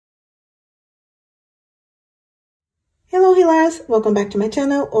viewers, welcome back to my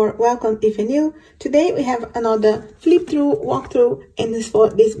channel, or welcome if you're new. Today we have another flip through walkthrough, and this for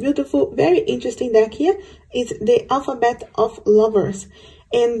this beautiful, very interesting deck here. It's the Alphabet of Lovers.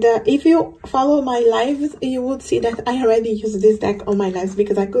 And if you follow my lives, you would see that I already used this deck on my lives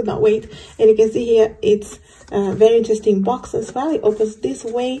because I could not wait. And you can see here it's a very interesting box as well. It opens this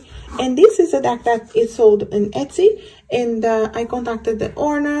way, and this is a deck that is sold in Etsy. And I contacted the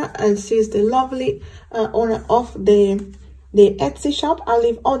owner, and she's the lovely owner of the Etsy shop. I'll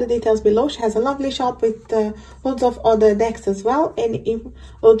leave all the details below. She has a lovely shop with loads of other decks as well, and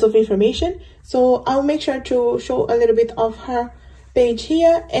loads of information. So I'll make sure to show a little bit of her page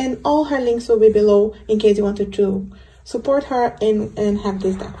here, and all her links will be below in case you wanted to support her and have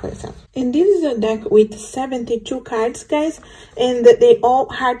this deck for yourself. And this is a deck with 72 cards, guys, and they all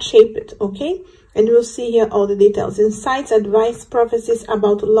heart-shaped, okay? And we'll see here all the details: insights, advice, prophecies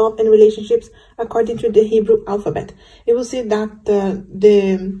about love and relationships according to the Hebrew alphabet. You will see that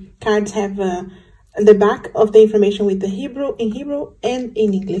the cards have the back of the information with the Hebrew and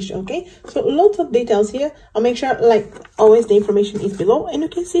in English, okay? So lots of details here. I'll make sure, like always, the information is below. And you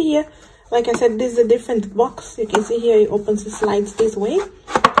can see here, like I said, this is a different box. You can see here it opens the slides this way,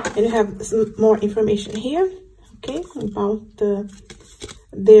 and you have some more information here, okay, about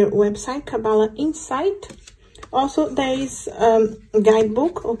their website, Kaballah Insight. Also there is a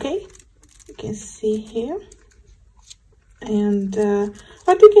guidebook, okay, you can see here. And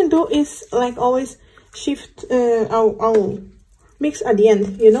what you can do is, like always, shift I'll mix at the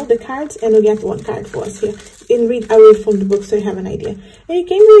end, you know, the cards, and we'll get one card for us here. And I read from the book so you have an idea. And it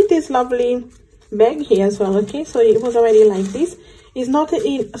came with this lovely bag here as well, okay? So it was already like this. It's not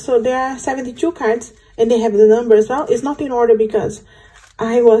in, so there are 72 cards, and they have the number as well. It's not in order because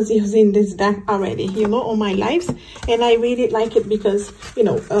I was using this deck already, you know, on my lives, and I really like it because, you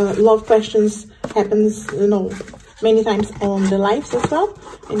know, love questions happens, you know, many times on the lives as well.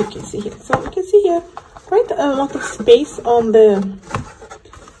 And you can see here, so you can see here quite a lot of space on the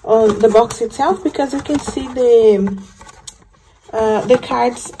box itself, because you can see the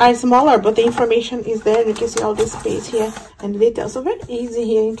cards are smaller, but the information is there. You can see all the space here and the details. So very easy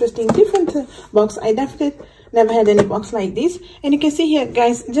here, interesting, different box. I definitely never had any box like this. And you can see here,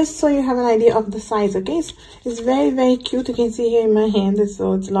 guys, just so you have an idea of the size, okay? It's very, very cute. You can see here in my hand,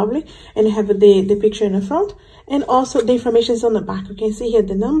 so it's lovely. And you have the picture in the front, and also the information is on the back. You can see here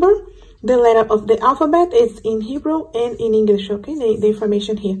the number, the letter of the alphabet is in Hebrew and in English, okay? The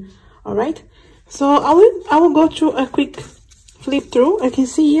information here. All right, so I will go through a quick flip through. You can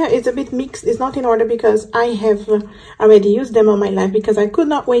see here it's a bit mixed. It's not in order because I have already used them on my live, because I could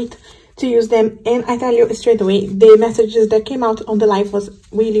not wait to use them. And I tell you straight away, the messages that came out on the live was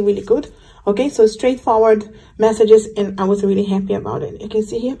really, really good, okay? So straightforward messages, and I was really happy about it. You can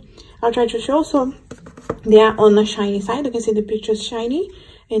see here, I'll try to show. So they are on the shiny side. You can see the picture's shiny,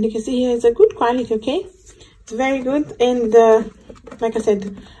 and you can see here it's a good quality, okay? It's very good. And like I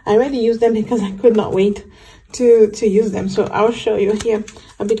said, I already used them because I could not wait to use them. So I'll show you here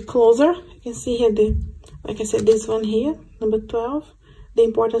a bit closer. You can see here like I said, this one here, number 12, the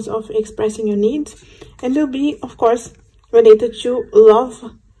importance of expressing your needs, and will be, of course, related to love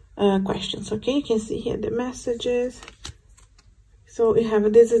questions, okay? You can see here the messages. So you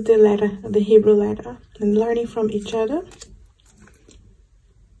have, this is the letter, the Hebrew letter, and learning from each other,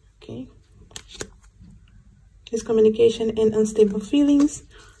 okay? This communication and unstable feelings.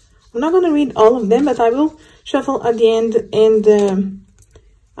 I'm not going to read all of them, but I will shuffle at the end, and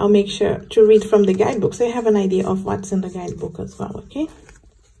I'll make sure to read from the guidebook so you have an idea of what's in the guidebook as well, okay? You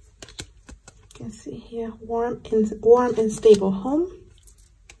can see here, warm and stable home.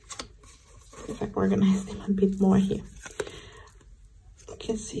 If I organize them a bit more here. You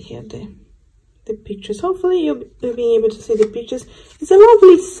can see here the pictures. Hopefully you'll be able to see the pictures. It's a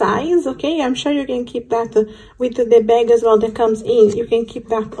lovely size, okay? I'm sure you can keep that with the bag as well that comes in. You can keep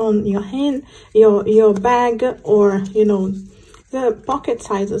that on your hand, your bag, or, you know, the pocket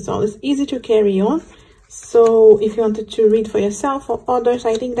size as well. It's easy to carry on. So if you wanted to read for yourself or others,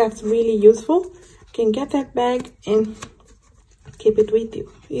 I think that's really useful. You can get that bag and keep it with you.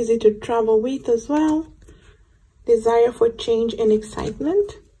 Easy to travel with as well. Desire for change and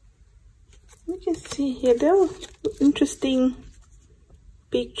excitement. You can see here, there are interesting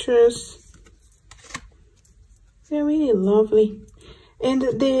pictures. They're really lovely. And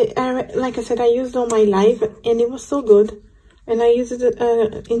like I said, I used on my live, and it was so good. And I used it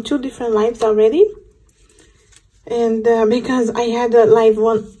in 2 different lives already. And because I had a live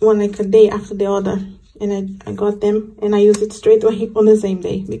one like a day after the other, and I got them, and I used it straight away on the same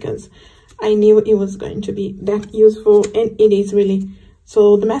day, because I knew it was going to be that useful, and it is really.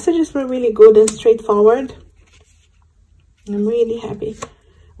 So the messages were really good and straightforward. I'm really happy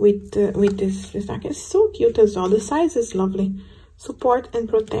with this deck. It's so cute as well. The size is lovely. Support and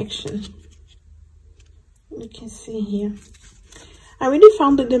protection. You can see here. I really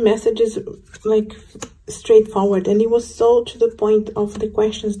found that the message is like straightforward, and it was so to the point of the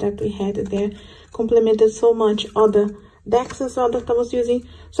questions that we had there. Complemented so much other decks as well that I was using.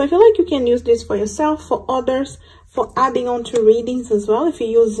 So I feel like you can use this for yourself, for others, for adding on to readings as well. If you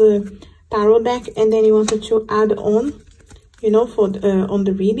use a tarot deck and then you wanted to add on, you know, for on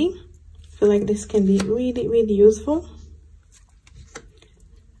the reading, I feel like this can be really, really useful.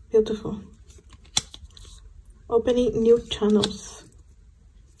 Beautiful. Opening new channels.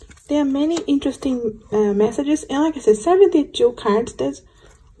 There are many interesting messages, and like I said, 72 cards. There's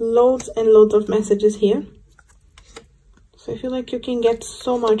loads and loads of messages here. So I feel like you can get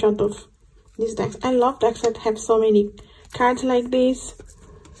so much out of these decks. I love decks that have so many cards like this.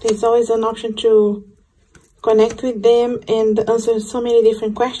 There's always an option to connect with them and answer so many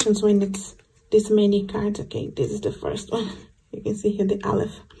different questions when it's this many cards. Okay, this is the first one. You can see here the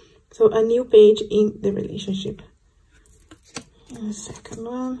Aleph. So a new page in the relationship. And the second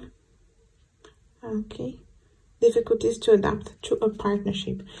one. Okay. Difficulties to adapt to a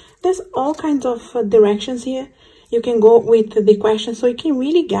partnership. There's all kinds of directions here. You can go with the question, so it can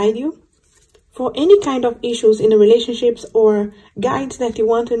really guide you for any kind of issues in the relationships, or guides that you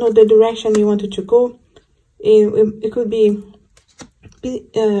want to know the direction you wanted to go. It could be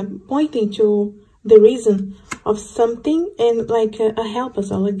pointing to the reason of something, and like a help us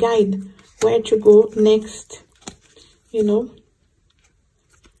or a guide where to go next, you know.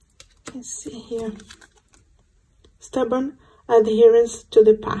 Let's see here. Stubborn adherence to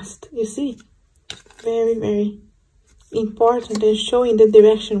the past. You see, very, very important, and showing the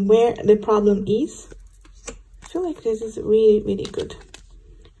direction where the problem is. I feel like this is really, really good.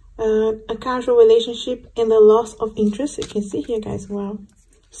 A casual relationship and the loss of interest. You can see here, guys. Wow,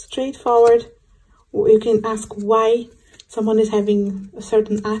 straightforward. You can ask why someone is having a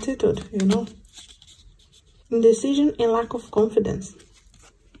certain attitude, you know. Indecision and lack of confidence.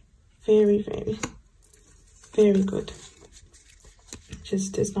 Very, very, very good.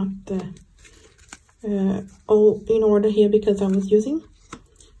 Just is not all in order here because I was using,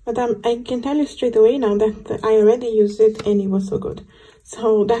 but I can tell you straight away now that I already used it and it was so good.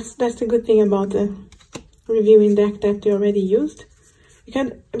 So that's the good thing about the reviewing deck that you already used,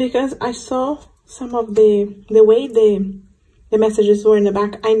 because I saw some of the way the messages were in the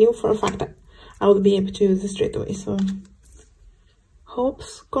back. I knew for a fact that I would be able to use it straight away. So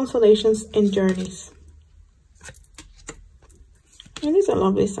hopes, consolations, and journeys. And it's a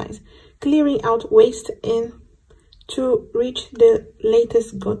lovely size. Clearing out waste and to reach the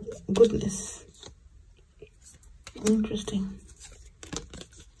latest goodness. Interesting.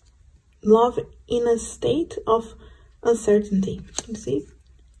 Love in a state of uncertainty. You see?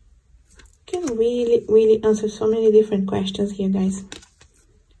 Can really, really answer so many different questions here, guys.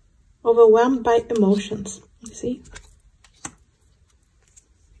 Overwhelmed by emotions. You see?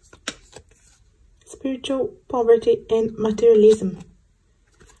 Spiritual poverty and materialism.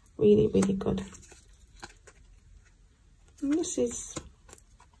 Really, really good. This is,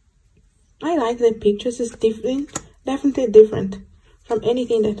 I like the pictures. It's different, definitely different from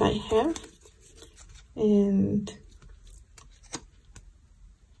anything that I have, and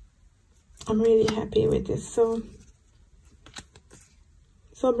I'm really happy with this. So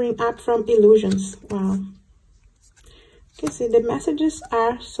sobering up from illusions. Wow. You can see the messages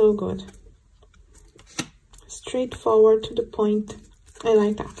are so good, straightforward to the point. I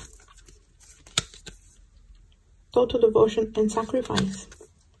like that. Total devotion and sacrifice.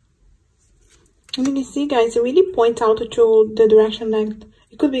 And you can see, guys, it really points out to the direction that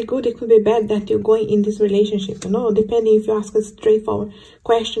it could be good, it could be bad that you're going in this relationship, you know, depending if you ask a straightforward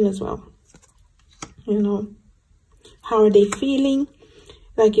question as well. You know, how are they feeling?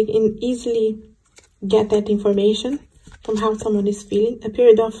 Like you can easily get that information from how someone is feeling. A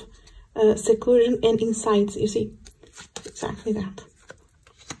period of seclusion and insights, you see, exactly that.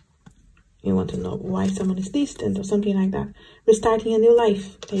 You want to know why someone is distant or something like that. Restarting a new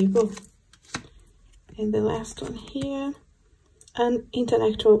life. There you go. And the last one here. An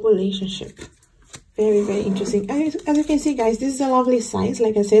intellectual relationship. Very, very interesting. As you can see, guys, this is a lovely size.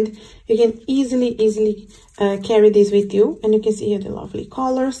 Like I said, you can easily carry this with you. And you can see here the lovely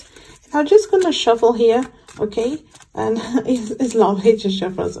colors. I'm just going to shuffle here. Okay. And it's lovely to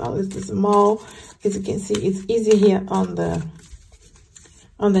shuffle as well. It's small. As you can see, it's easy here on the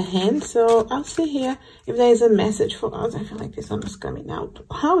hand. So I'll see here if there is a message for us. I feel like this one is coming out.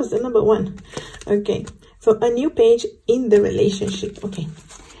 How is the number one? Okay, so a new page in the relationship. Okay,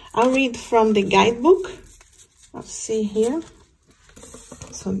 I'll read from the guidebook. Let's see here.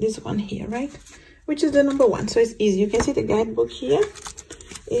 So this one here, right? Which is the number 1. So it's easy. You can see the guidebook here.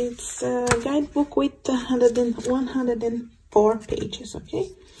 It's a guidebook with 104 pages, okay?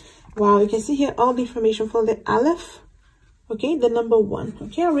 Wow, you can see here all the information for the Aleph, okay? The number 1,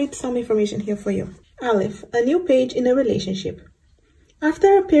 okay? I'll read some information here for you. Aleph, a new page in a relationship.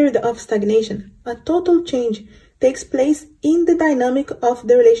 After a period of stagnation, a total change takes place in the dynamic of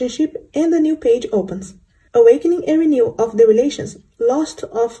the relationship and a new page opens, awakening a renewal of the relations lost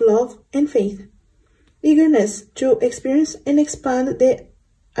of love and faith. Eagerness to experience and expand the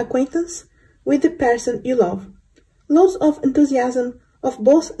acquaintance with the person you love. Loads of enthusiasm of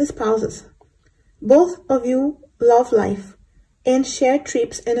both spouses. Both of you love life and share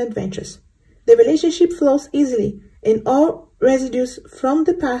trips and adventures. The relationship flows easily and all residues from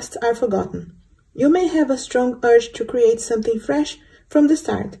the past are forgotten. You may have a strong urge to create something fresh from the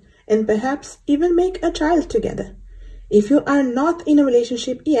start and perhaps even make a child together. If you are not in a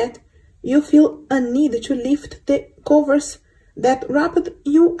relationship yet, you feel a need to lift the covers that wrapped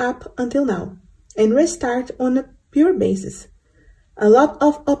you up until now and restart on a pure basis. A lot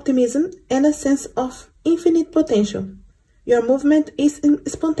of optimism and a sense of infinite potential. Your movement is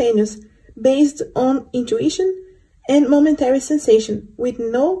spontaneous, based on intuition and momentary sensation, with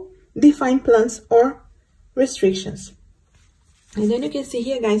no defined plans or restrictions. And then you can see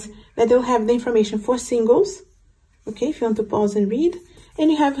here, guys, that they'll have the information for singles. Okay, if you want to pause and read.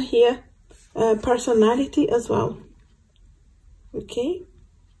 And you have here personality as well. Okay.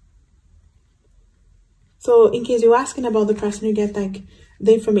 So in case you're asking about the person, you get like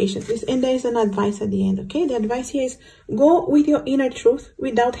the information. And there is an advice at the end. Okay, the advice here is go with your inner truth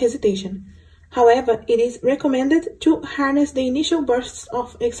without hesitation. However, it is recommended to harness the initial bursts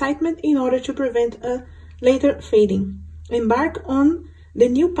of excitement in order to prevent a later fading. Embark on the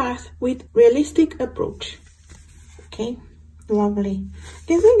new path with realistic approach. Okay, lovely. You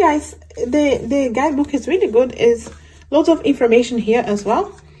can see, guys, the guidebook is really good. Is lots of information here as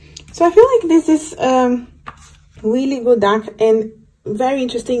well. So I feel like this is really good dark and very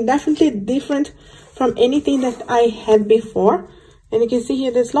interesting. Definitely different from anything that I had before. And you can see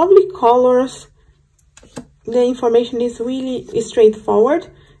here there's lovely colors. The information is really straightforward.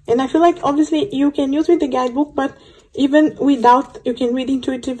 And I feel like obviously you can use with the guidebook, but even without, you can read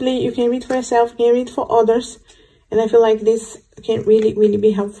intuitively, you can read for yourself, you can read for others. And I feel like this can really, really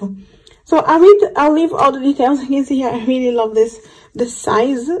be helpful. So I'll leave all the details. You can see here, I really love this. The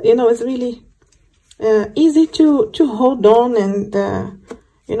size, you know, it's really easy to hold on, and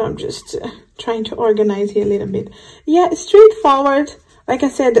you know, I'm just trying to organize here a little bit. Yeah, straightforward. Like I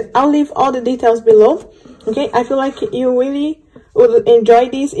said, I'll leave all the details below. Okay, I feel like you really would enjoy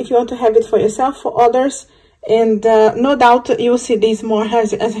this if you want to have it for yourself, for others. And no doubt you'll see this more.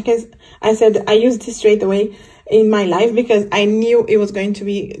 As I said, I used this straight away in my life because I knew it was going to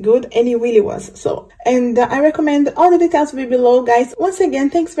be good, and it really was. So, and I recommend all the details will be below, guys. Once again,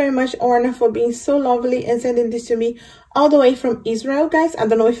 thanks very much, Orna, for being so lovely and sending this to me all the way from Israel, guys. I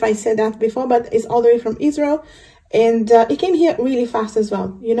don't know if I said that before, but it's all the way from Israel, and it came here really fast as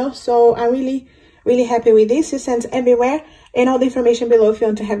well, you know. So I'm really happy with this. You sent everywhere, and all the information below if you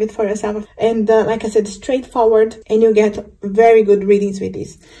want to have it for yourself. And like I said, straightforward, and you get very good readings with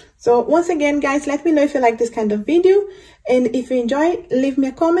this. So once again, guys, let me know if you like this kind of video, and if you enjoy, leave me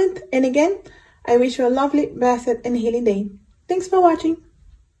a comment. And again, I wish you a lovely, blessed, and healing day. Thanks for watching.